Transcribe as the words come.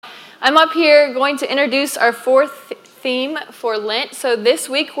I'm up here going to introduce our fourth theme for Lent. So this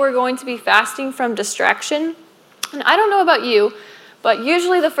week we're going to be fasting from distraction. And I don't know about you, but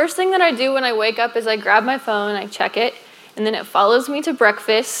usually the first thing that I do when I wake up is I grab my phone, I check it, and then it follows me to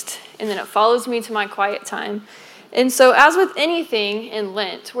breakfast, and then it follows me to my quiet time. And so as with anything in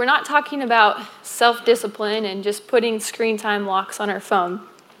Lent, we're not talking about self-discipline and just putting screen time locks on our phone.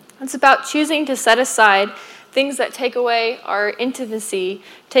 It's about choosing to set aside things that take away our intimacy,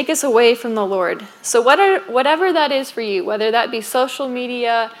 take us away from the Lord. So whatever that is for you, whether that be social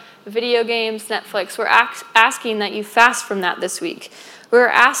media, video games, Netflix, we're asking that you fast from that this week. We're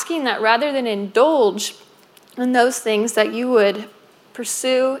asking that rather than indulge in those things, that you would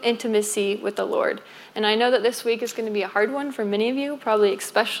pursue intimacy with the Lord. And I know that this week is going to be a hard one for many of you, probably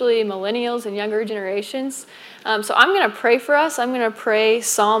especially millennials and younger generations. So I'm going to pray for us. I'm going to pray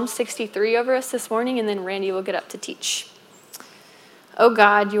Psalm 63 over us this morning, and then Randy will get up to teach. Oh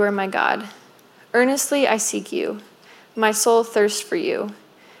God, you are my God. Earnestly I seek you. My soul thirsts for you.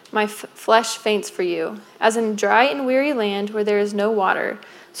 My flesh faints for you, as in dry and weary land where there is no water.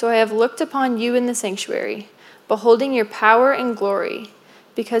 So I have looked upon you in the sanctuary, beholding your power and glory,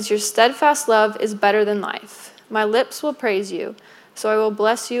 because your steadfast love is better than life. My lips will praise you, so I will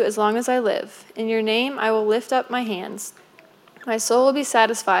bless you as long as I live. In your name I will lift up my hands. My soul will be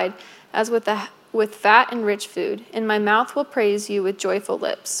satisfied as with fat and rich food, and my mouth will praise you with joyful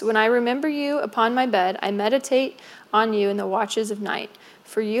lips. When I remember you upon my bed, I meditate on you in the watches of night.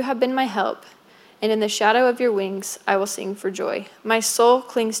 For you have been my help, and in the shadow of your wings I will sing for joy. My soul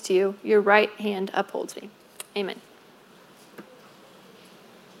clings to you, your right hand upholds me. Amen.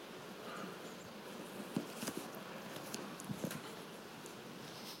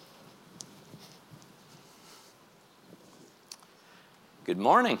 Good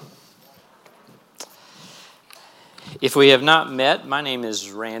morning. If we have not met, my name is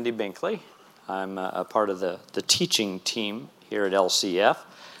Randy Binkley. I'm a part of the teaching team here at LCF.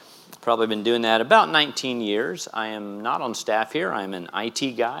 Probably been doing that about 19 years. I am not on staff here. I'm an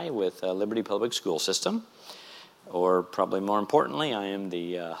IT guy with Liberty Public School System. Or probably more importantly, I am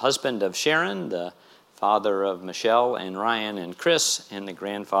the husband of Sharon, the father of Michelle and Ryan and Chris, and the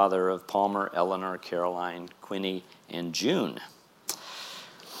grandfather of Palmer, Eleanor, Caroline, Quinny, and June.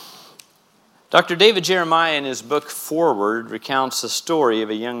 Dr. David Jeremiah, in his book Forward, recounts the story of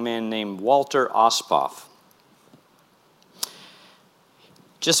a young man named Walter Ospoff.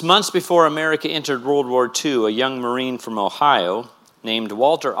 Just months before America entered World War II, a young Marine from Ohio named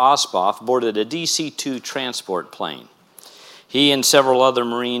Walter Ospoff boarded a DC-2 transport plane. He and several other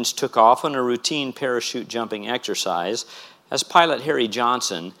Marines took off on a routine parachute jumping exercise as pilot Harry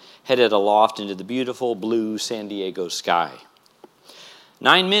Johnson headed aloft into the beautiful blue San Diego sky.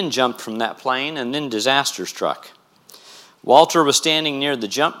 9 men jumped from that plane, and then disaster struck. Walter was standing near the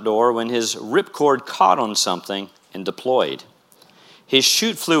jump door when his ripcord caught on something and deployed. His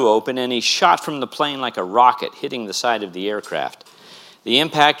chute flew open, and he shot from the plane like a rocket, hitting the side of the aircraft. The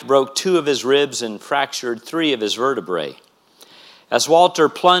impact broke 2 of his ribs and fractured 3 of his vertebrae. As Walter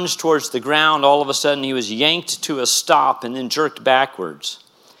plunged towards the ground, all of a sudden he was yanked to a stop and then jerked backwards.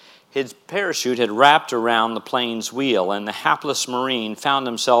 His parachute had wrapped around the plane's wheel, and the hapless Marine found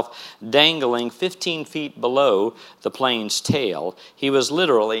himself dangling 15 feet below the plane's tail. He was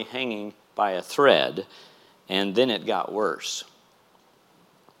literally hanging by a thread, and then it got worse.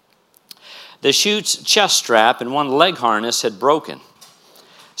 The chute's chest strap and one leg harness had broken.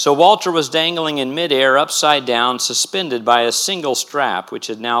 So Walter was dangling in midair, upside down, suspended by a single strap, which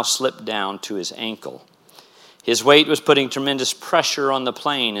had now slipped down to his ankle. His weight was putting tremendous pressure on the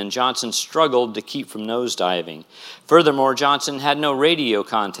plane, and Johnson struggled to keep from nosediving. Furthermore, Johnson had no radio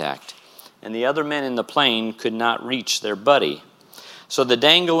contact, and the other men in the plane could not reach their buddy. So the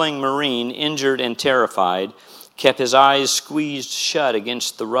dangling Marine, injured and terrified, kept his eyes squeezed shut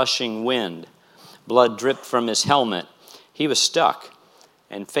against the rushing wind. Blood dripped from his helmet. He was stuck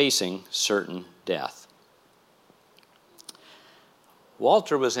and facing certain death.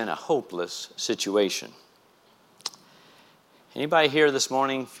 Walter was in a hopeless situation. Anybody here this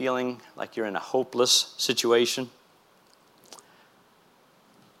morning feeling like you're in a hopeless situation?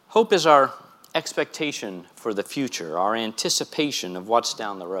 Hope is our expectation for the future, our anticipation of what's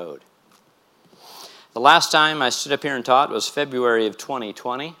down the road. The last time I stood up here and taught was February of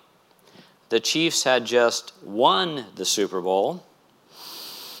 2020. The Chiefs had just won the Super Bowl.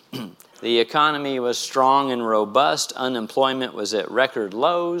 The economy was strong and robust. Unemployment was at record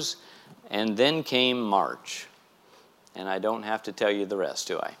lows. And then came March. And I don't have to tell you the rest,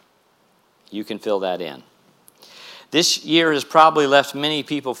 do I? You can fill that in. This year has probably left many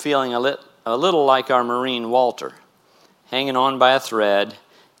people feeling a little like our Marine Walter, hanging on by a thread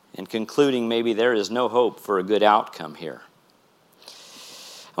and concluding maybe there is no hope for a good outcome here.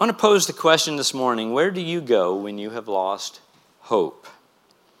 I want to pose the question this morning, where do you go when you have lost hope?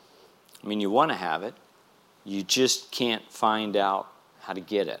 I mean, you want to have it, you just can't find out how to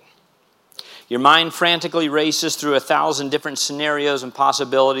get it. Your mind frantically races through 1,000 different scenarios and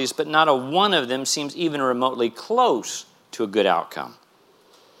possibilities, but not a one of them seems even remotely close to a good outcome.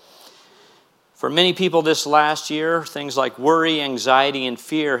 For many people this last year, things like worry, anxiety, and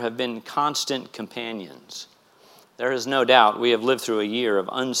fear have been constant companions. There is no doubt we have lived through a year of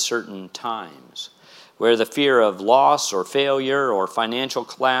uncertain times, where the fear of loss or failure or financial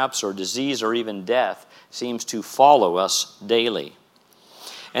collapse or disease or even death seems to follow us daily.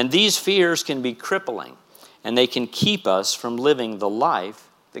 And these fears can be crippling, and they can keep us from living the life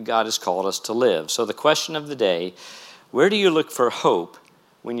that God has called us to live. So the question of the day, where do you look for hope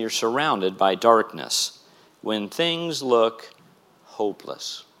when you're surrounded by darkness, when things look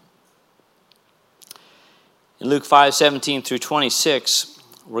hopeless? In Luke 5:17 through 26,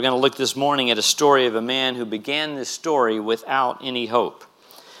 we're going to look this morning at a story of a man who began this story without any hope,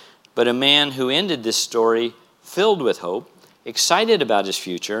 but a man who ended this story filled with hope, excited about his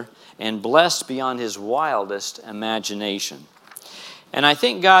future, and blessed beyond his wildest imagination. And I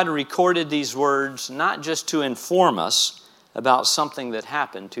think God recorded these words not just to inform us about something that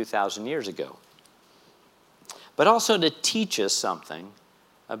happened 2,000 years ago, but also to teach us something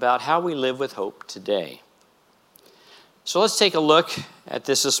about how we live with hope today. So let's take a look at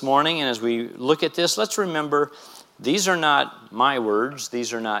this morning, and as we look at this, let's remember these are not my words,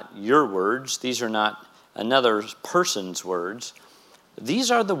 these are not your words, these are not another person's words.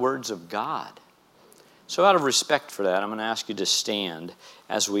 These are the words of God. So out of respect for that, I'm going to ask you to stand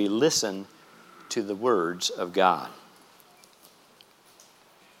as we listen to the words of God.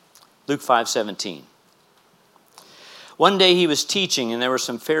 Luke 5:17. One day he was teaching, and there were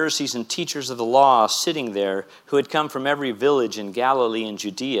some Pharisees and teachers of the law sitting there who had come from every village in Galilee and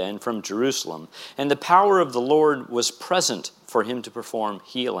Judea and from Jerusalem. And the power of the Lord was present for him to perform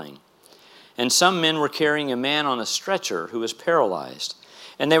healing. And some men were carrying a man on a stretcher who was paralyzed.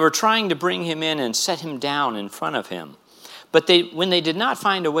 And they were trying to bring him in and set him down in front of him. But when they did not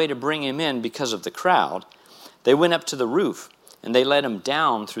find a way to bring him in because of the crowd, they went up to the roof, and they let him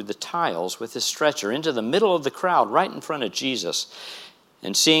down through the tiles with his stretcher into the middle of the crowd right in front of Jesus.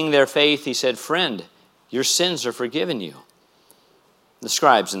 And seeing their faith, he said, "Friend, your sins are forgiven you." The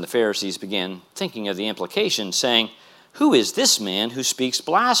scribes and the Pharisees began thinking of the implication, saying, "Who is this man who speaks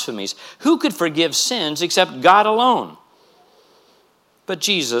blasphemies? Who could forgive sins except God alone?" But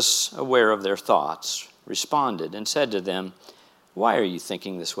Jesus, aware of their thoughts, responded and said to them, "Why are you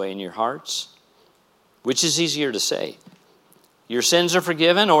thinking this way in your hearts? Which is easier to say, 'Your sins are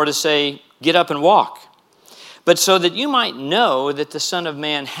forgiven,' or to say, 'Get up and walk'? But so that you might know that the Son of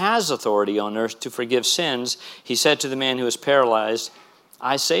Man has authority on earth to forgive sins," he said to the man who was paralyzed,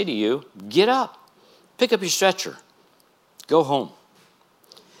 "I say to you, get up, pick up your stretcher, go home."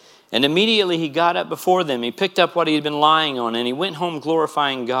 And immediately he got up before them. He picked up what he had been lying on, and he went home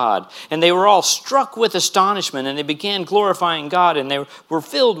glorifying God. And they were all struck with astonishment, and they began glorifying God, and they were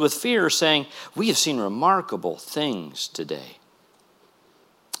filled with fear, saying, "We have seen remarkable things today."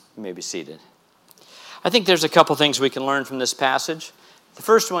 You may be seated. I think there's a couple things we can learn from this passage. The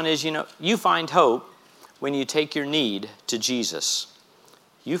first one is, you find hope when you take your need to Jesus.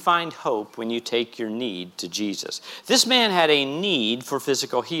 You find hope when you take your need to Jesus. This man had a need for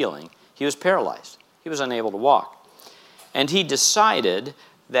physical healing. He was paralyzed. He was unable to walk. And he decided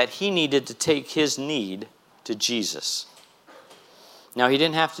that he needed to take his need to Jesus. Now, he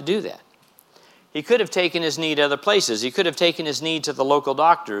didn't have to do that. He could have taken his need other places. He could have taken his need to the local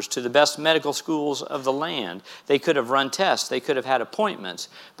doctors, to the best medical schools of the land. They could have run tests. They could have had appointments.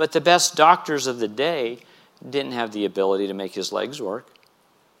 But the best doctors of the day didn't have the ability to make his legs work.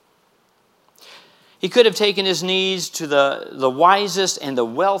 He could have taken his needs to the wisest and the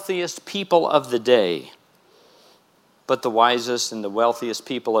wealthiest people of the day. But the wisest and the wealthiest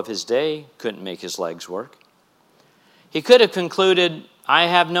people of his day couldn't make his legs work. He could have concluded, "I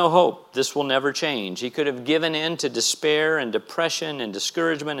have no hope. This will never change." He could have given in to despair and depression and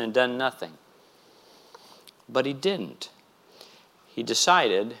discouragement and done nothing. But he didn't. He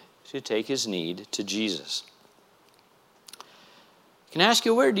decided to take his need to Jesus. Can I ask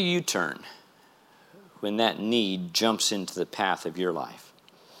you, where do you turn when that need jumps into the path of your life?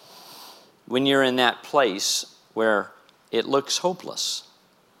 When you're in that place where it looks hopeless.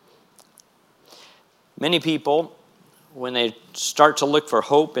 Many people, when they start to look for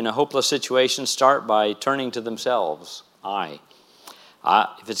hope in a hopeless situation, start by turning to themselves.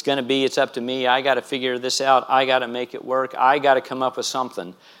 If it's going to be, it's up to me. I got to figure this out. I got to make it work. I got to come up with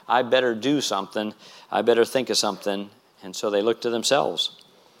something. I better do something. I better think of something. And so they look to themselves.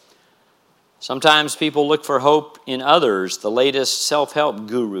 Sometimes people look for hope in others, the latest self-help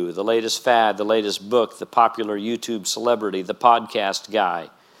guru, the latest fad, the latest book, the popular YouTube celebrity, the podcast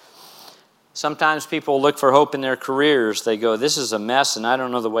guy. Sometimes people look for hope in their careers. They go, this is a mess and I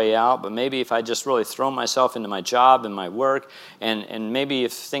don't know the way out, but maybe if I just really throw myself into my job and my work, and maybe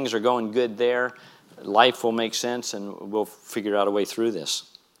if things are going good there, life will make sense and we'll figure out a way through this.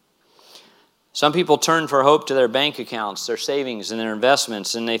 Some people turn for hope to their bank accounts, their savings and their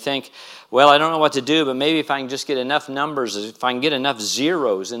investments, and they think, well, I don't know what to do, but maybe if I can just get enough numbers, if I can get enough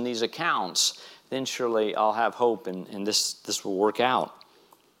zeros in these accounts, then surely I'll have hope and this will work out.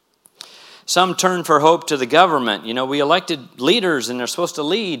 Some turn for hope to the government. You know, we elected leaders and they're supposed to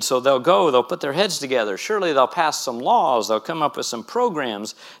lead, so they'll put their heads together. Surely they'll pass some laws, they'll come up with some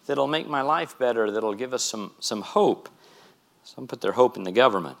programs that'll make my life better, that'll give us some hope. Some put their hope in the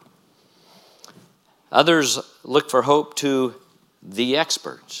government. Others look for hope to the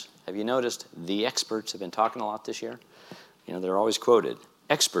experts. Have you noticed the experts have been talking a lot this year? You know, they're always quoted.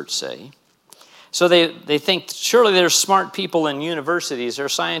 Experts say. So they think surely there's smart people in universities or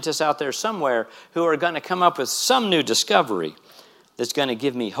scientists out there somewhere who are going to come up with some new discovery that's going to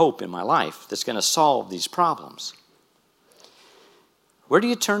give me hope in my life, that's going to solve these problems. Where do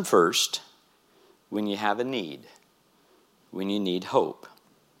you turn first when you have a need, when you need hope?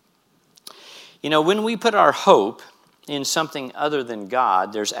 You know, when we put our hope in something other than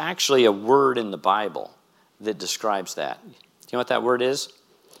God, there's actually a word in the Bible that describes that. Do you know what that word is?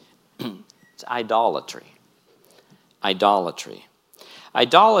 It's idolatry. Idolatry.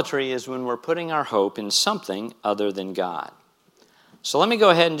 Idolatry is when we're putting our hope in something other than God. So let me go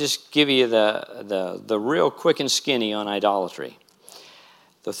ahead and just give you the real quick and skinny on idolatry.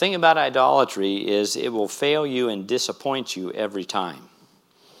 The thing about idolatry is it will fail you and disappoint you every time.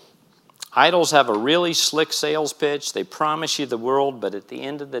 Idols have a really slick sales pitch. They promise you the world, but at the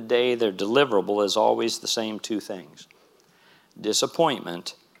end of the day, their deliverable is always the same two things: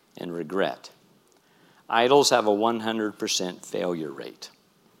 disappointment and regret. Idols have a 100% failure rate.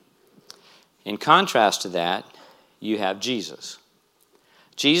 In contrast to that, you have Jesus.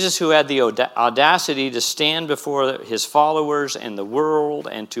 Jesus, who had the audacity to stand before his followers and the world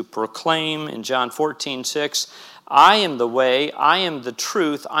and to proclaim in John 14:6, I am the way, I am the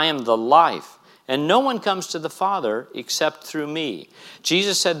truth, I am the life, and no one comes to the Father except through me.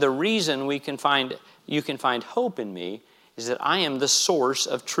 Jesus said the reason you can find hope in me is that I am the source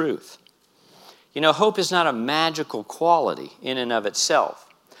of truth. You know, hope is not a magical quality in and of itself.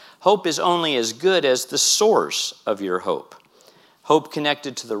 Hope is only as good as the source of your hope. Hope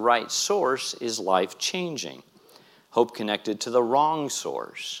connected to the right source is life-changing. Hope connected to the wrong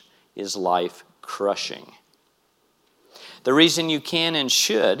source is life-crushing. The reason you can and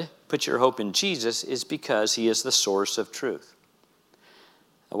should put your hope in Jesus is because he is the source of truth.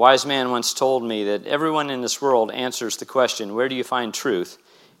 A wise man once told me that everyone in this world answers the question, where do you find truth,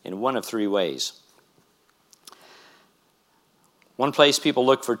 in one of three ways. One place people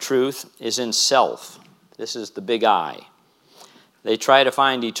look for truth is in self. This is the big I. They try to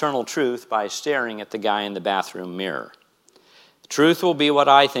find eternal truth by staring at the guy in the bathroom mirror. Truth will be what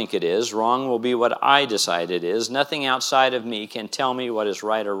I think it is. Wrong will be what I decide it is. Nothing outside of me can tell me what is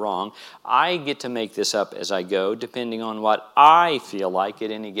right or wrong. I get to make this up as I go, depending on what I feel like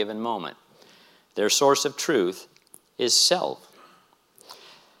at any given moment. Their source of truth is self.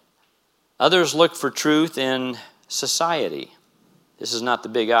 Others look for truth in society. This is not the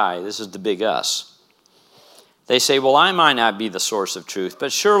big I, this is the big us. They say, well, I might not be the source of truth,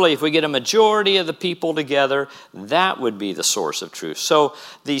 but surely if we get a majority of the people together, that would be the source of truth. So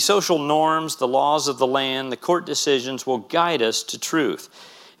the social norms, the laws of the land, the court decisions will guide us to truth.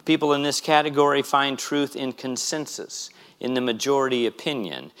 People in this category find truth in consensus, in the majority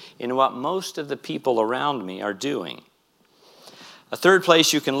opinion, in what most of the people around me are doing. A third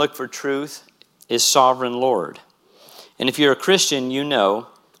place you can look for truth is sovereign Lord. And if you're a Christian, you know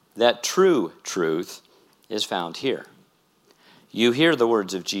that true truth is found here. You hear the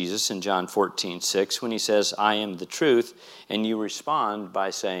words of Jesus in John 14:6 when he says, I am the truth, and you respond by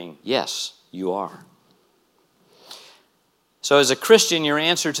saying, yes, you are. So as a Christian, your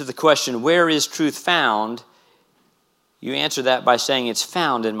answer to the question, where is truth found? You answer that by saying it's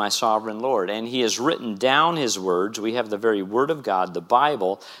found in my sovereign Lord. And he has written down his words. We have the very word of God, the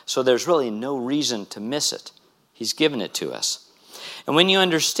Bible, so there's really no reason to miss it. He's given it to us. And when you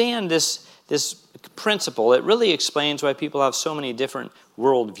understand this principle, it really explains why people have so many different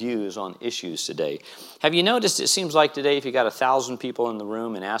worldviews on issues today. Have you noticed it seems like today if you got 1,000 people in the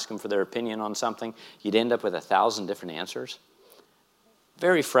room and ask them for their opinion on something, you'd end up with 1,000 different answers?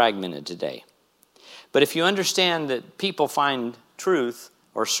 Very fragmented today. But if you understand that people find truth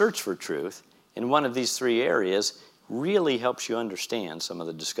or search for truth in one of these three areas, really helps you understand some of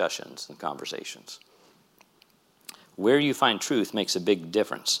the discussions and conversations. Where you find truth makes a big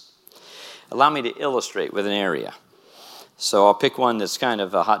difference. Allow me to illustrate with an area. So I'll pick one that's kind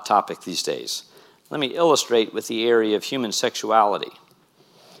of a hot topic these days. Let me illustrate with the area of human sexuality.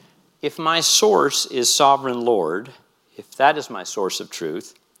 If my source is Sovereign Lord, if that is my source of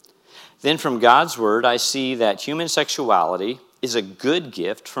truth, then from God's Word I see that human sexuality is a good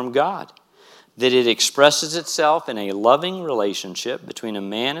gift from God, that it expresses itself in a loving relationship between a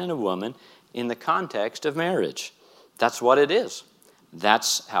man and a woman in the context of marriage. That's what it is.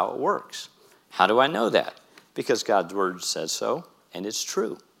 That's how it works. How do I know that? Because God's Word says so, and it's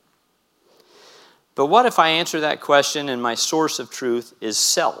true. But what if I answer that question and my source of truth is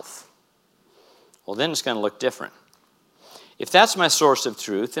self? Well, then it's going to look different. If that's my source of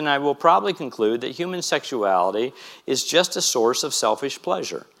truth, then I will probably conclude that human sexuality is just a source of selfish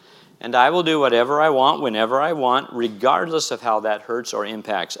pleasure. And I will do whatever I want, whenever I want, regardless of how that hurts or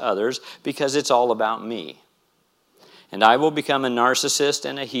impacts others, because it's all about me. And I will become a narcissist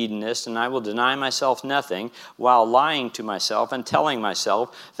and a hedonist, and I will deny myself nothing while lying to myself and telling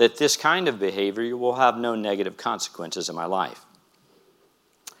myself that this kind of behavior will have no negative consequences in my life.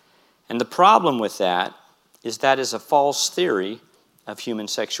 And the problem with that is a false theory of human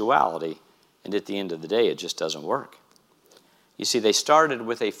sexuality, and at the end of the day, it just doesn't work. You see, they started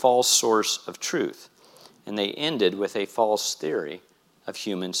with a false source of truth, and they ended with a false theory of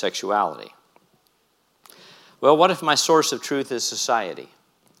human sexuality. Well, what if my source of truth is society?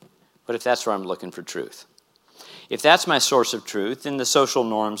 What if that's where I'm looking for truth? If that's my source of truth, then the social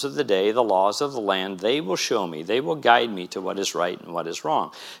norms of the day, the laws of the land, they will show me, they will guide me to what is right and what is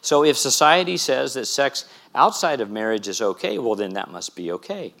wrong. So if society says that sex outside of marriage is okay, well, then that must be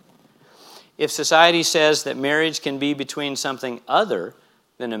okay. If society says that marriage can be between something other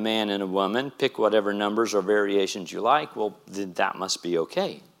than a man and a woman, pick whatever numbers or variations you like, well, then that must be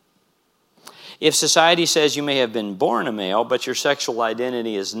okay. If society says you may have been born a male, but your sexual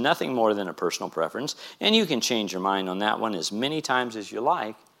identity is nothing more than a personal preference, and you can change your mind on that one as many times as you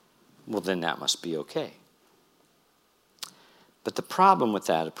like, well, then that must be okay. But the problem with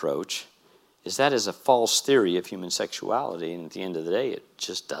that approach is that is a false theory of human sexuality, and at the end of the day, it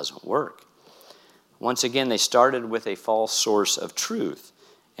just doesn't work. Once again, they started with a false source of truth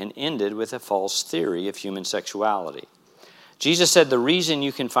and ended with a false theory of human sexuality. Jesus said, the reason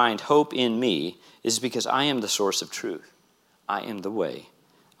you can find hope in me is because I am the source of truth. I am the way.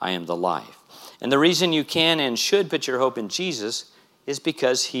 I am the life. And the reason you can and should put your hope in Jesus is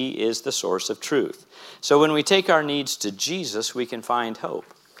because he is the source of truth. So when we take our needs to Jesus, we can find hope.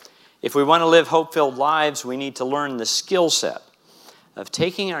 If we want to live hope-filled lives, we need to learn the skill set of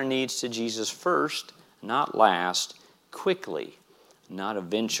taking our needs to Jesus first, not last, quickly, not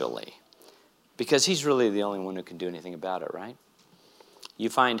eventually. Because he's really the only one who can do anything about it, right?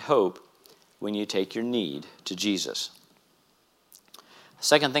 You find hope when you take your need to Jesus. The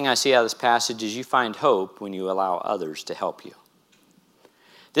second thing I see out of this passage is you find hope when you allow others to help you.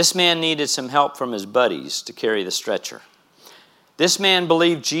 This man needed some help from his buddies to carry the stretcher. This man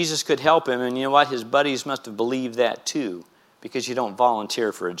believed Jesus could help him, and you know what? His buddies must have believed that too, because you don't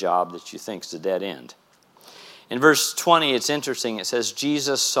volunteer for a job that you think is a dead end. In verse 20, it's interesting. It says,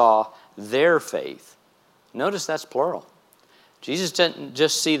 Jesus saw their faith. Notice that's plural. Jesus didn't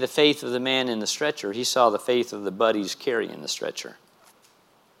just see the faith of the man in the stretcher. He saw the faith of the buddies carrying the stretcher.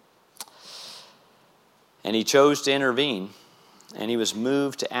 And he chose to intervene, and he was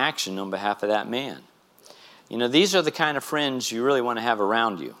moved to action on behalf of that man. You know, these are the kind of friends you really want to have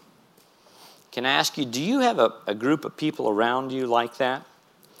around you. Can I ask you, do you have a group of people around you like that?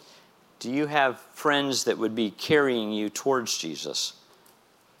 Do you have friends that would be carrying you towards Jesus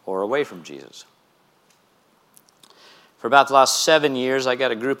or away from Jesus? For about the last 7 years, I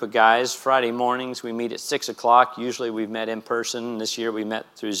got a group of guys. Friday mornings, we meet at 6 o'clock. Usually we've met in person. This year we met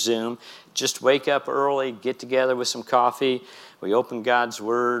through Zoom. Just wake up early, get together with some coffee. We open God's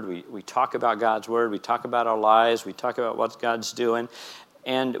Word. We talk about God's Word. We talk about our lives. We talk about what God's doing.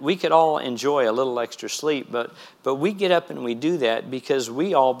 And we could all enjoy a little extra sleep, but we get up and we do that because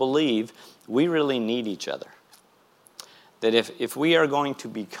we all believe we really need each other. That if we are going to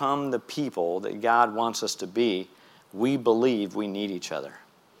become the people that God wants us to be, we believe we need each other.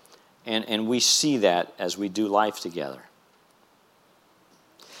 And we see that as we do life together.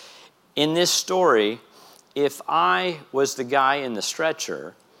 In this story, if I was the guy in the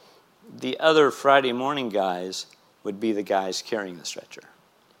stretcher, the other Friday morning guys would be the guys carrying the stretcher.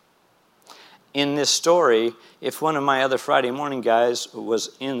 In this story, if one of my other Friday morning guys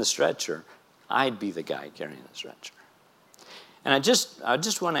was in the stretcher, I'd be the guy carrying the stretcher. And I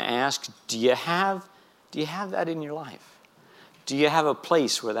just want to ask, do you have that in your life? Do you have a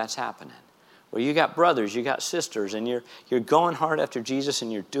place where that's happening? Where you got brothers, you got sisters, and you're going hard after Jesus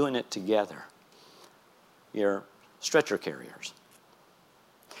and you're doing it together. You're stretcher carriers.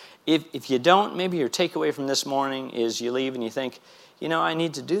 If you don't, maybe your takeaway from this morning is you leave and you think, I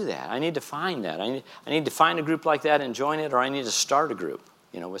need to do that. I need to find that. I need to find a group like that and join it, or I need to start a group,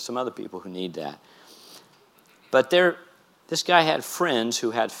 with some other people who need that. But this guy had friends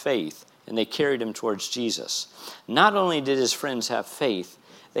who had faith, and they carried him towards Jesus. Not only did his friends have faith,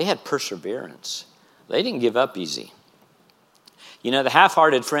 they had perseverance. They didn't give up easy. The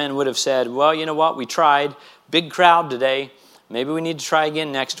half-hearted friend would have said, well, you know what, we tried. Big crowd today. Maybe we need to try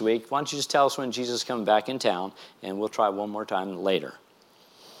again next week. Why don't you just tell us when Jesus is coming back in town, and we'll try one more time later.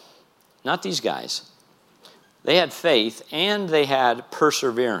 Not these guys. They had faith, and they had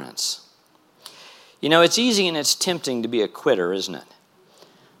perseverance. It's easy and it's tempting to be a quitter, isn't it?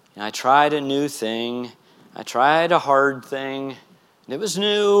 I tried a new thing. I tried a hard thing. And it was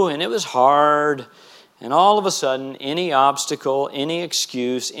new, and it was hard. And all of a sudden, any obstacle, any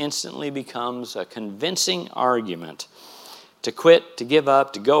excuse instantly becomes a convincing argument to quit, to give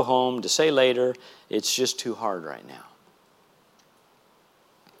up, to go home, to say later, it's just too hard right now.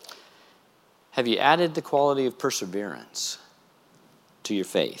 Have you added the quality of perseverance to your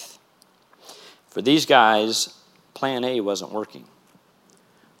faith? For these guys, plan A wasn't working.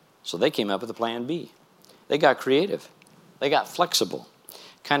 So they came up with a plan B. They got creative. They got flexible.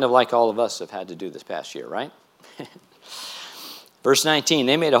 Kind of like all of us have had to do this past year, right? Verse 19,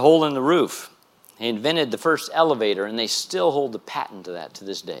 they made a hole in the roof. They invented the first elevator, and they still hold the patent to that to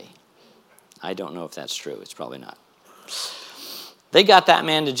this day. I don't know if that's true. It's probably not. They got that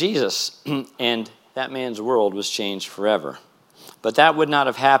man to Jesus, and that man's world was changed forever. But that would not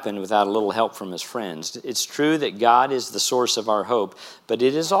have happened without a little help from his friends. It's true that God is the source of our hope, but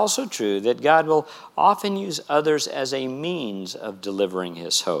it is also true that God will often use others as a means of delivering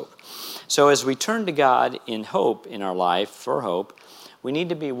his hope. So as we turn to God in hope in our life, for hope, we need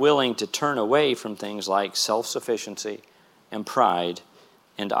to be willing to turn away from things like self-sufficiency and pride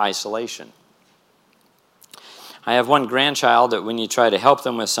and isolation. I have one grandchild that when you try to help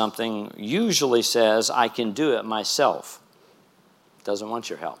them with something, usually says, I can do it myself. Doesn't want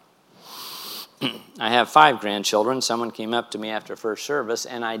your help. I have 5 grandchildren. Someone came up to me after first service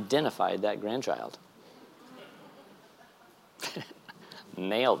and identified that grandchild.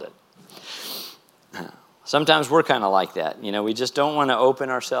 Nailed it. Sometimes we're kind of like that. We just don't want to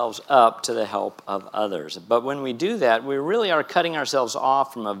open ourselves up to the help of others. But when we do that, we really are cutting ourselves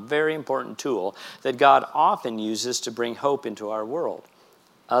off from a very important tool that God often uses to bring hope into our world,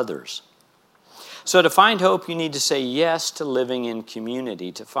 others. So to find hope, you need to say yes to living in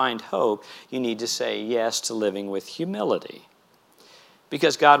community. To find hope, you need to say yes to living with humility.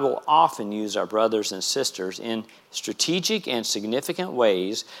 Because God will often use our brothers and sisters in strategic and significant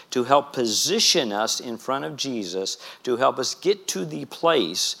ways to help position us in front of Jesus, to help us get to the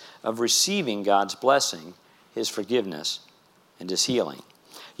place of receiving God's blessing, his forgiveness, and his healing.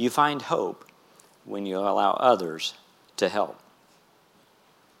 You find hope when you allow others to help.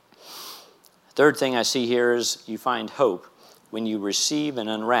 Third thing I see here is you find hope when you receive and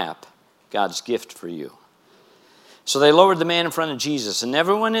unwrap God's gift for you. So they lowered the man in front of Jesus, and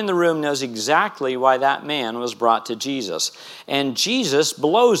everyone in the room knows exactly why that man was brought to Jesus. And Jesus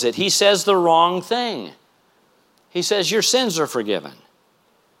blows it. He says the wrong thing. He says, your sins are forgiven.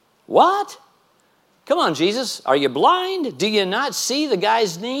 What? Come on, Jesus. Are you blind? Do you not see the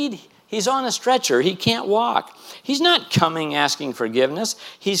guy's need? He's on a stretcher. He can't walk. He's not coming asking forgiveness.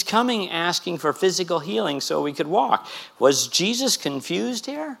 He's coming asking for physical healing so we could walk. Was Jesus confused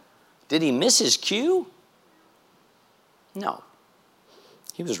here? Did he miss his cue? No.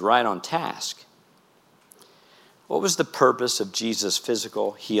 He was right on task. What was the purpose of Jesus'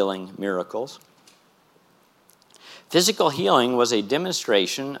 physical healing miracles? Physical healing was a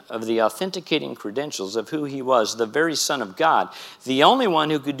demonstration of the authenticating credentials of who he was, the very Son of God, the only one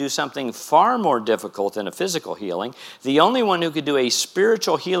who could do something far more difficult than a physical healing, the only one who could do a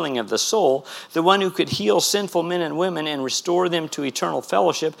spiritual healing of the soul, the one who could heal sinful men and women and restore them to eternal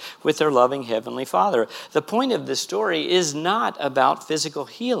fellowship with their loving Heavenly Father. The point of this story is not about physical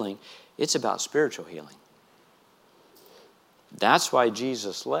healing, it's about spiritual healing. That's why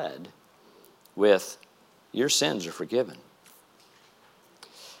Jesus led with, your sins are forgiven.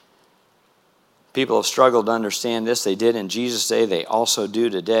 People have struggled to understand this. They did in Jesus' day. They also do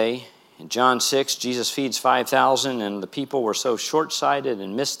today. In John 6, Jesus feeds 5,000, and the people were so short-sighted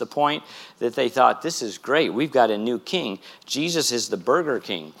and missed the point that they thought, this is great. We've got a new king. Jesus is the Burger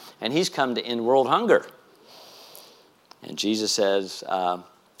King, and he's come to end world hunger. And Jesus says,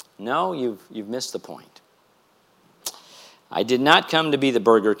 no, you've missed the point. I did not come to be the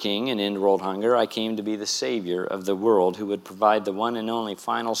Burger King and end world hunger. I came to be the Savior of the world who would provide the one and only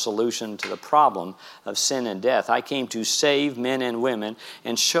final solution to the problem of sin and death. I came to save men and women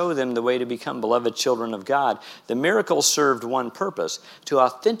and show them the way to become beloved children of God. The miracle served one purpose, to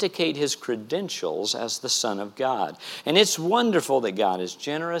authenticate his credentials as the Son of God. And it's wonderful that God is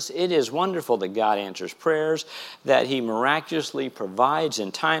generous. It is wonderful that God answers prayers, that he miraculously provides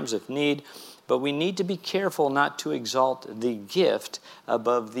in times of need. But we need to be careful not to exalt the gift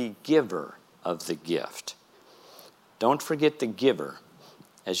above the giver of the gift. Don't forget the giver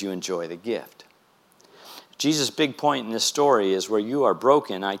as you enjoy the gift. Jesus' big point in this story is, where you are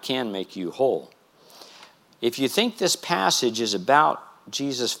broken, I can make you whole. If you think this passage is about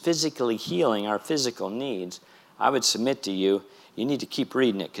Jesus physically healing our physical needs, I would submit to you, you need to keep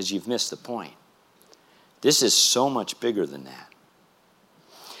reading it because you've missed the point. This is so much bigger than that.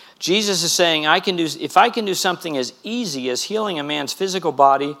 Jesus is saying, if I can do something as easy as healing a man's physical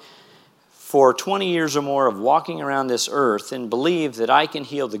body for 20 years or more of walking around this earth, then believe that I can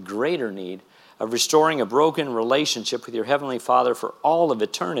heal the greater need of restoring a broken relationship with your Heavenly Father for all of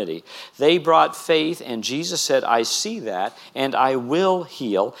eternity. They brought faith, and Jesus said, I see that, and I will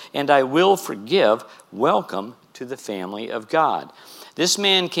heal, and I will forgive. Welcome to the family of God. This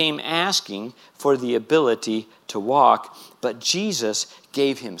man came asking for the ability to walk, but Jesus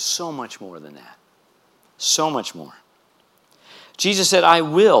gave him so much more than that. So much more. Jesus said, I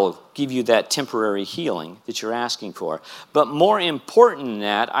will give you that temporary healing that you're asking for. But more important than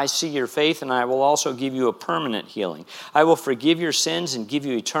that, I see your faith, and I will also give you a permanent healing. I will forgive your sins and give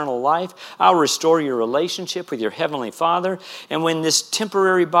you eternal life. I'll restore your relationship with your Heavenly Father. And when this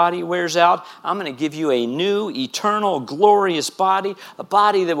temporary body wears out, I'm going to give you a new, eternal, glorious body, a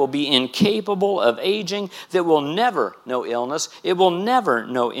body that will be incapable of aging, that will never know illness. It will never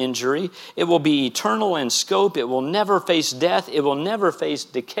know injury. It will be eternal in scope. It will never face death. It will never face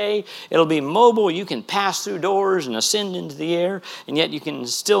decay. It'll be mobile. You can pass through doors and ascend into the air, and yet you can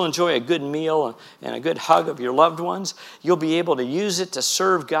still enjoy a good meal and a good hug of your loved ones. You'll be able to use it to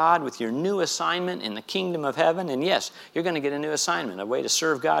serve God with your new assignment in the kingdom of heaven. And yes, you're going to get a new assignment, a way to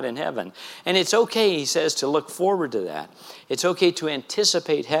serve God in heaven. And it's okay, he says, to look forward to that. It's okay to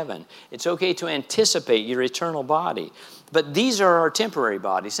anticipate heaven. It's okay to anticipate your eternal body. But these are our temporary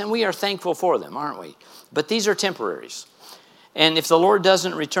bodies, and we are thankful for them, aren't we? But these are temporaries. And if the Lord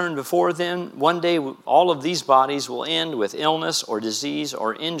doesn't return before then, one day all of these bodies will end with illness or disease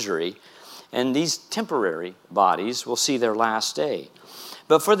or injury, and these temporary bodies will see their last day.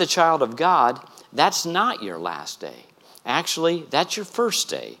 But for the child of God, that's not your last day. Actually, that's your first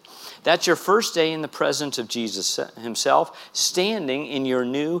day. That's your first day in the presence of Jesus himself, standing in your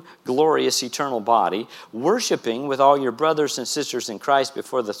new, glorious, eternal body, worshiping with all your brothers and sisters in Christ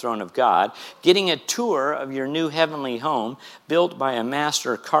before the throne of God, getting a tour of your new heavenly home built by a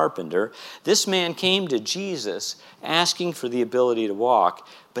master carpenter. This man came to Jesus asking for the ability to walk,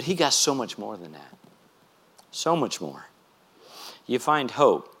 but he got so much more than that. So much more. You find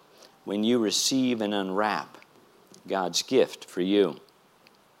hope when you receive and unwrap God's gift for you.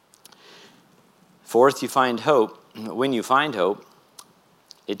 Fourth, you find hope. When you find hope,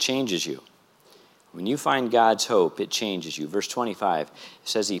 it changes you. When you find God's hope, it changes you. Verse 25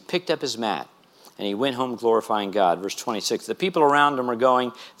 says he picked up his mat and he went home glorifying God. Verse 26, the people around him were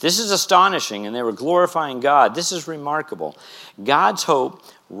going, this is astonishing, and they were glorifying God. This is remarkable. God's hope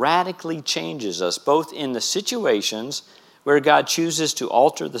radically changes us, both in the situations where God chooses to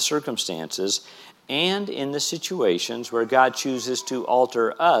alter the circumstances and in the situations where God chooses to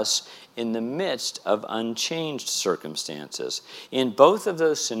alter us in the midst of unchanged circumstances. In both of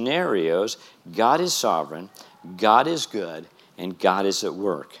those scenarios, God is sovereign, God is good, and God is at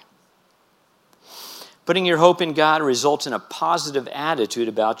work. Putting your hope in God results in a positive attitude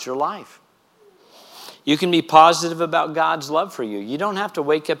about your life. You can be positive about God's love for you. You don't have to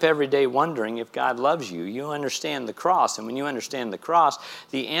wake up every day wondering if God loves you. You understand the cross, and when you understand the cross,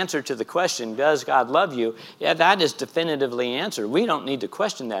 the answer to the question, does God love you? Yeah, that is definitively answered. We don't need to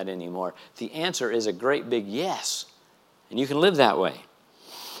question that anymore. The answer is a great big yes, and you can live that way.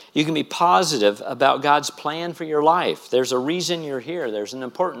 You can be positive about God's plan for your life. There's a reason you're here. There's an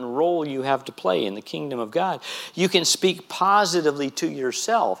important role you have to play in the kingdom of God. You can speak positively to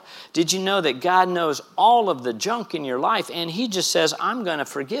yourself. Did you know that God knows all of the junk in your life, and he just says, I'm going to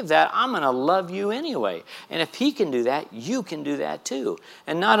forgive that. I'm going to love you anyway. And if he can do that, you can do that too.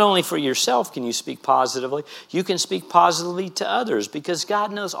 And not only for yourself can you speak positively, you can speak positively to others because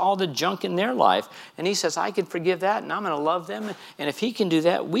God knows all the junk in their life. And he says, I can forgive that, and I'm going to love them. And if he can do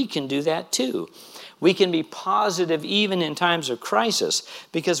that, we can do that too. We can be positive even in times of crisis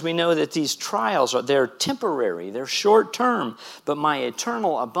because we know that these trials they're temporary, they're short term, but my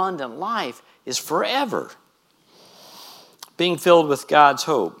eternal abundant life is forever. Being filled with God's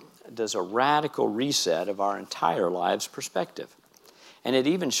hope does a radical reset of our entire lives' perspective. And it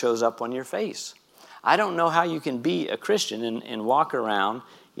even shows up on your face. I don't know how you can be a Christian and walk around,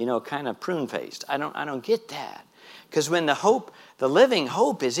 kind of prune-faced. I don't get that. Because when the living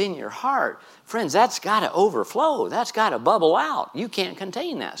hope is in your heart, friends, that's got to overflow. That's got to bubble out. You can't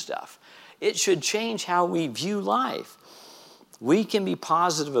contain that stuff. It should change how we view life. We can be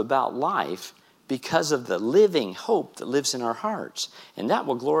positive about life because of the living hope that lives in our hearts. And that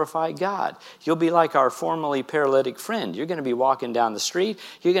will glorify God. You'll be like our formerly paralytic friend. You're going to be walking down the street.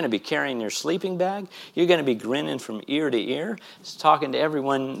 You're going to be carrying your sleeping bag. You're going to be grinning from ear to ear, talking to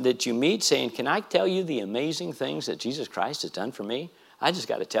everyone that you meet, saying, can I tell you the amazing things that Jesus Christ has done for me? I just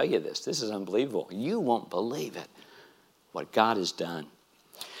got to tell you this. This is unbelievable. You won't believe it, what God has done.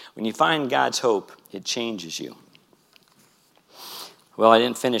 When you find God's hope, it changes you. Well, I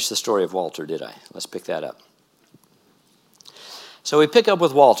didn't finish the story of Walter, did I? Let's pick that up. So we pick up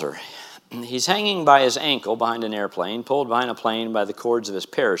with Walter. He's hanging by his ankle behind an airplane, pulled behind a plane by the cords of his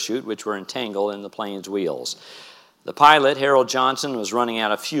parachute, which were entangled in the plane's wheels. The pilot, Harold Johnson, was running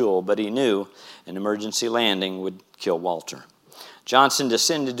out of fuel, but he knew an emergency landing would kill Walter. Johnson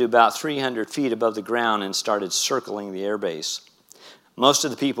descended to about 300 feet above the ground and started circling the airbase. Most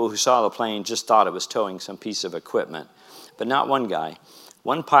of the people who saw the plane just thought it was towing some piece of equipment. But not one guy.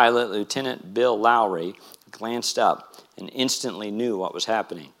 One pilot, Lieutenant Bill Lowry, glanced up and instantly knew what was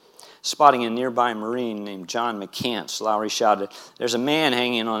happening. Spotting a nearby Marine named John McCants, Lowry shouted, there's a man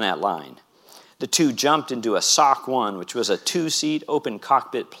hanging on that line. The two jumped into a Sock 1, which was a 2-seat open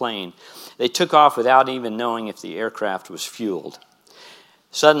cockpit plane. They took off without even knowing if the aircraft was fueled.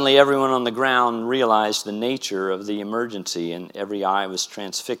 Suddenly, everyone on the ground realized the nature of the emergency, and every eye was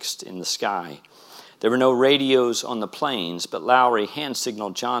transfixed in the sky. There were no radios on the planes, but Lowry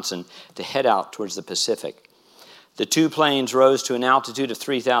hand-signaled Johnson to head out towards the Pacific. The two planes rose to an altitude of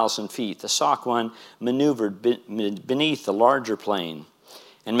 3,000 feet. The Sock 1 maneuvered beneath the larger plane,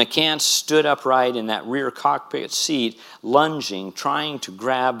 and McCants stood upright in that rear cockpit seat, lunging, trying to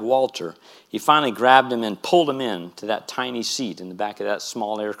grab Walter. He finally grabbed him and pulled him in to that tiny seat in the back of that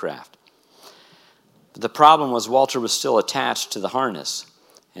small aircraft. But the problem was Walter was still attached to the harness,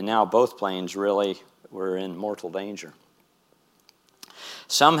 and now both planes really were in mortal danger.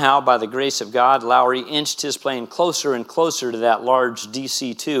 Somehow, by the grace of God, Lowry inched his plane closer and closer to that large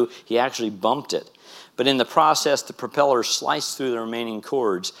DC-2. He actually bumped it. But in the process, the propeller sliced through the remaining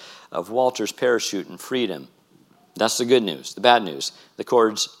cords of Walter's parachute and freed him. That's the good news. The bad news, the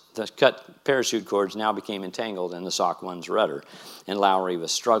cut parachute cords now became entangled in the Sock 1's rudder, and Lowry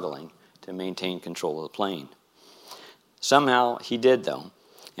was struggling to maintain control of the plane. Somehow, he did, though.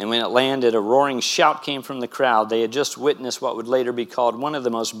 And when it landed, a roaring shout came from the crowd. They had just witnessed what would later be called one of the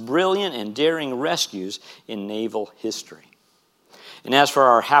most brilliant and daring rescues in naval history. And as for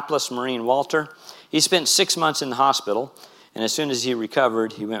our hapless Marine Walter, he spent 6 months in the hospital, and as soon as he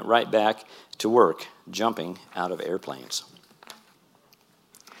recovered, he went right back to work, jumping out of airplanes.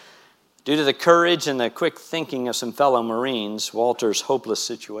 Due to the courage and the quick thinking of some fellow Marines, Walter's hopeless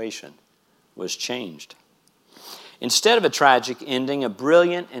situation was changed. Instead of a tragic ending, a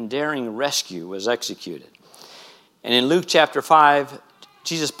brilliant and daring rescue was executed. And in Luke chapter 5,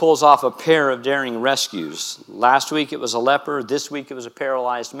 Jesus pulls off a pair of daring rescues. Last week it was a leper. This week it was a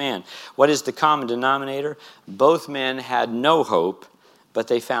paralyzed man. What is the common denominator? Both men had no hope, but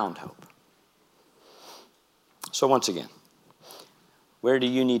they found hope. So once again, where do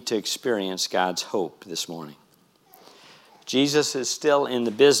you need to experience God's hope this morning? Jesus is still in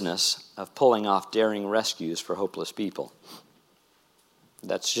the business of pulling off daring rescues for hopeless people.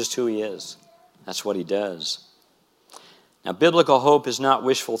 That's just who he is. That's what he does. Now, biblical hope is not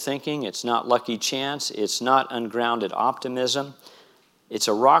wishful thinking. It's not lucky chance. It's not ungrounded optimism. It's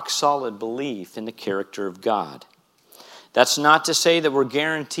a rock-solid belief in the character of God. That's not to say that we're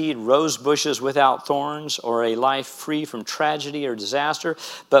guaranteed rose bushes without thorns or a life free from tragedy or disaster,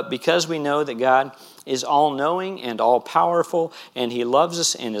 but because we know that God is all-knowing and all-powerful, and He loves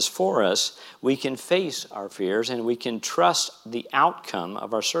us and is for us, we can face our fears and we can trust the outcome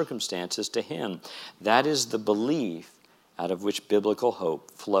of our circumstances to Him. That is the belief out of which biblical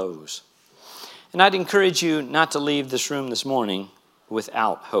hope flows. And I'd encourage you not to leave this room this morning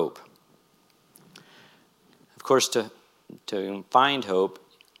without hope. Of course, to find hope,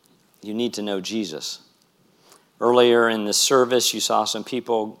 you need to know Jesus. Earlier in the service, you saw some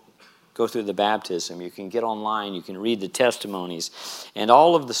people go through the baptism. You can get online, you can read the testimonies, and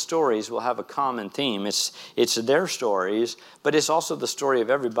all of the stories will have a common theme. It's their stories, but it's also the story of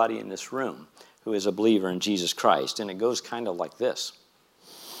everybody in this room who is a believer in Jesus Christ, and it goes kind of like this.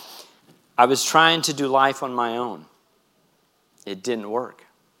 I was trying to do life on my own. It didn't work.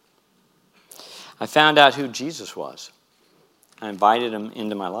 I found out who Jesus was. I invited Him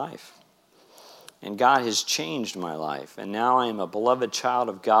into my life. And God has changed my life. And now I am a beloved child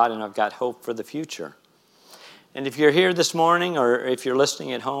of God, and I've got hope for the future. And if you're here this morning, or if you're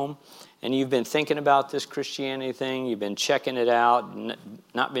listening at home, and you've been thinking about this Christianity thing, you've been checking it out,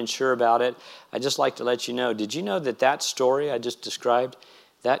 not been sure about it, I'd just like to let you know, did you know that that story I just described,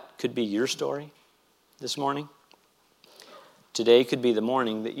 that could be your story this morning? Today could be the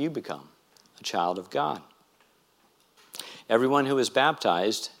morning that you become a child of God. Everyone who was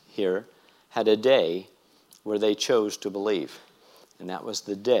baptized here had a day where they chose to believe. And that was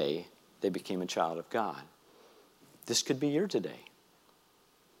the day they became a child of God. This could be your today.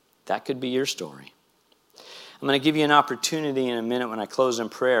 That could be your story. I'm going to give you an opportunity in a minute when I close in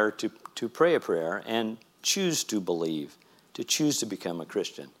prayer to pray a prayer and choose to believe, to choose to become a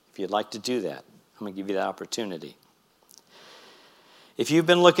Christian. If you'd like to do that, I'm going to give you that opportunity. If you've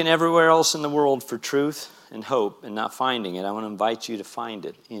been looking everywhere else in the world for truth and hope and not finding it, I want to invite you to find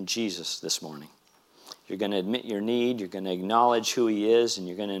it in Jesus this morning. You're going to admit your need, you're going to acknowledge who He is, and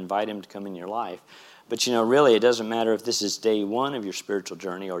you're going to invite Him to come in your life. But really, it doesn't matter if this is day 1 of your spiritual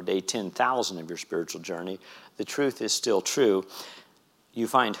journey or day 10,000 of your spiritual journey. The truth is still true. You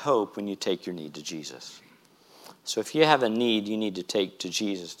find hope when you take your need to Jesus. So if you have a need you need to take to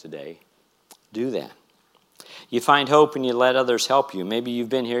Jesus today, do that. You find hope when you let others help you. Maybe you've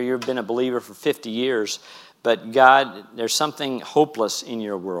been here, you've been a believer for 50 years, but God, there's something hopeless in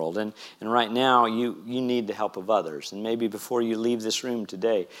your world. And right now, you need the help of others. And maybe before you leave this room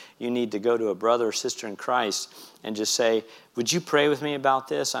today, you need to go to a brother or sister in Christ and just say, would you pray with me about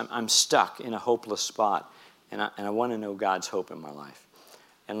this? I'm stuck in a hopeless spot, and I want to know God's hope in my life.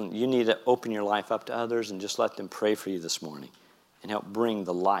 And you need to open your life up to others and just let them pray for you this morning and help bring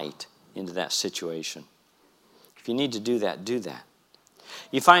the light into that situation. If you need to do that, do that.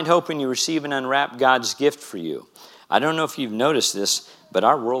 You find hope when you receive and unwrap God's gift for you. I don't know if you've noticed this, but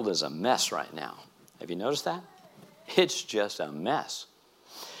our world is a mess right now. Have you noticed that? It's just a mess.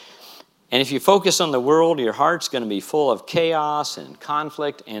 And if you focus on the world, your heart's going to be full of chaos and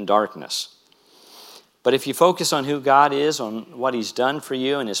conflict and darkness. But if you focus on who God is, on what He's done for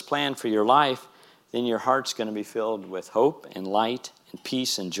you and His plan for your life, then your heart's going to be filled with hope and light and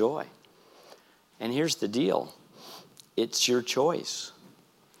peace and joy. And here's the deal. It's your choice.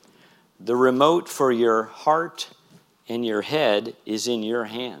 The remote for your heart and your head is in your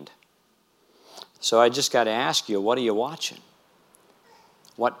hand. So I just got to ask you, what are you watching?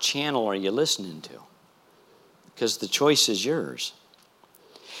 What channel are you listening to? Because the choice is yours.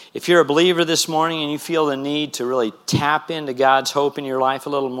 If you're a believer this morning and you feel the need to really tap into God's hope in your life a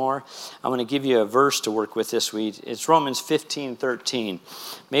little more, I want to give you a verse to work with this week. It's Romans 15:13.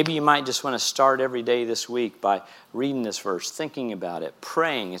 Maybe you might just want to start every day this week by reading this verse, thinking about it,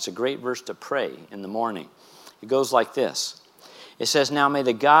 praying. It's a great verse to pray in the morning. It goes like this. It says, "Now may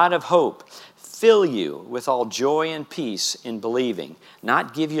the God of hope fill you with all joy and peace in believing."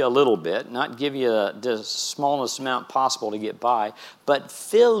 Not give you a little bit, not give you the smallest amount possible to get by, but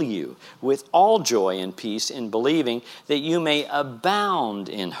fill you with all joy and peace in believing, that you may abound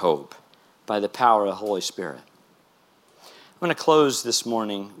in hope by the power of the Holy Spirit. I'm going to close this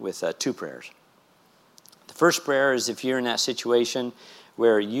morning with 2 prayers. The first prayer is if you're in that situation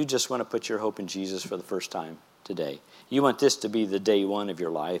where you just want to put your hope in Jesus for the first time today. You want this to be the day 1 of your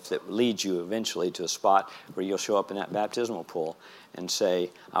life that leads you eventually to a spot where you'll show up in that baptismal pool and say,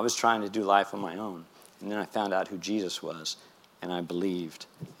 I was trying to do life on my own, and then I found out who Jesus was, and I believed,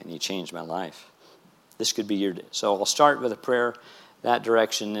 and He changed my life. This could be your day. So I'll start with a prayer that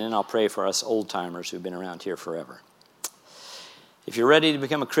direction, and then I'll pray for us old-timers who've been around here forever. If you're ready to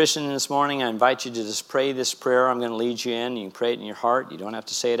become a Christian this morning, I invite you to just pray this prayer. I'm going to lead you in. You can pray it in your heart. You don't have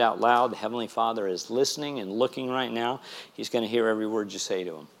to say it out loud. The Heavenly Father is listening and looking right now. He's going to hear every word you say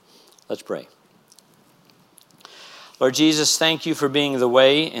to him. Let's pray. Lord Jesus, thank you for being the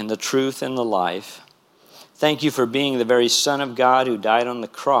way and the truth and the life. Thank you for being the very Son of God who died on the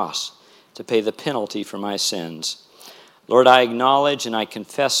cross to pay the penalty for my sins. Lord, I acknowledge and I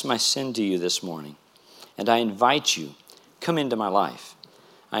confess my sin to you this morning. And I invite you, come into my life.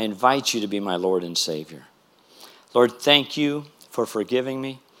 I invite you to be my Lord and Savior. Lord, thank you for forgiving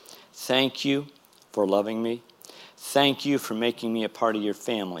me. Thank you for loving me. Thank you for making me a part of your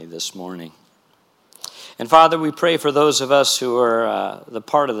family this morning. And Father, we pray for those of us who are the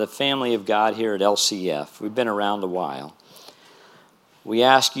part of the family of God here at LCF. We've been around a while. We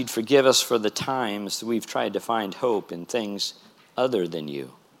ask you'd forgive us for the times that we've tried to find hope in things other than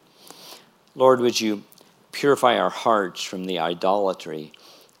you. Lord, would you purify our hearts from the idolatry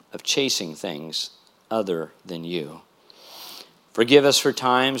of chasing things other than you. Forgive us for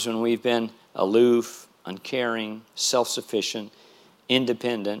times when we've been aloof, uncaring, self-sufficient,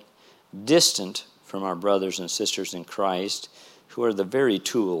 independent, distant from our brothers and sisters in Christ, who are the very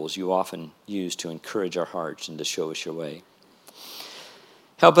tools you often use to encourage our hearts and to show us your way.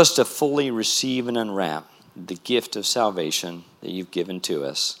 Help us to fully receive and unwrap the gift of salvation that you've given to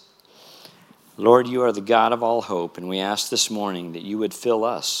us. Lord, you are the God of all hope, and we ask this morning that you would fill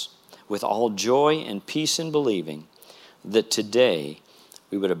us with all joy and peace in believing that today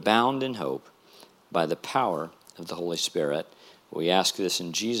we would abound in hope by the power of the Holy Spirit. We ask this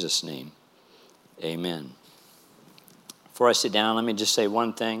in Jesus' name. Amen. Before I sit down, let me just say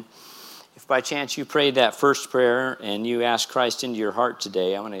one thing. If by chance you prayed that first prayer and you asked Christ into your heart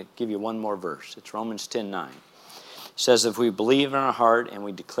today, I want to give you one more verse. It's Romans 10:9. It says, if we believe in our heart and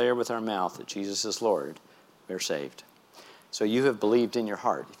we declare with our mouth that Jesus is Lord, we're saved. So you have believed in your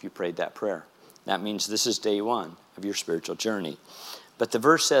heart if you prayed that prayer. That means this is day one of your spiritual journey. But the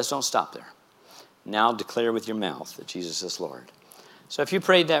verse says don't stop there. Now declare with your mouth that Jesus is Lord. So if you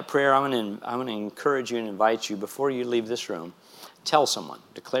prayed that prayer, I'm going to encourage you and invite you before you leave this room, tell someone,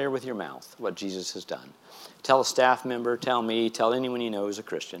 declare with your mouth what Jesus has done. Tell a staff member, tell me, tell anyone you know who's a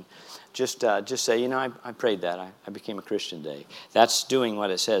Christian. Just say, I prayed that. I became a Christian today. That's doing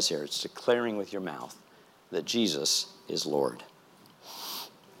what it says here. It's declaring with your mouth that Jesus is Lord.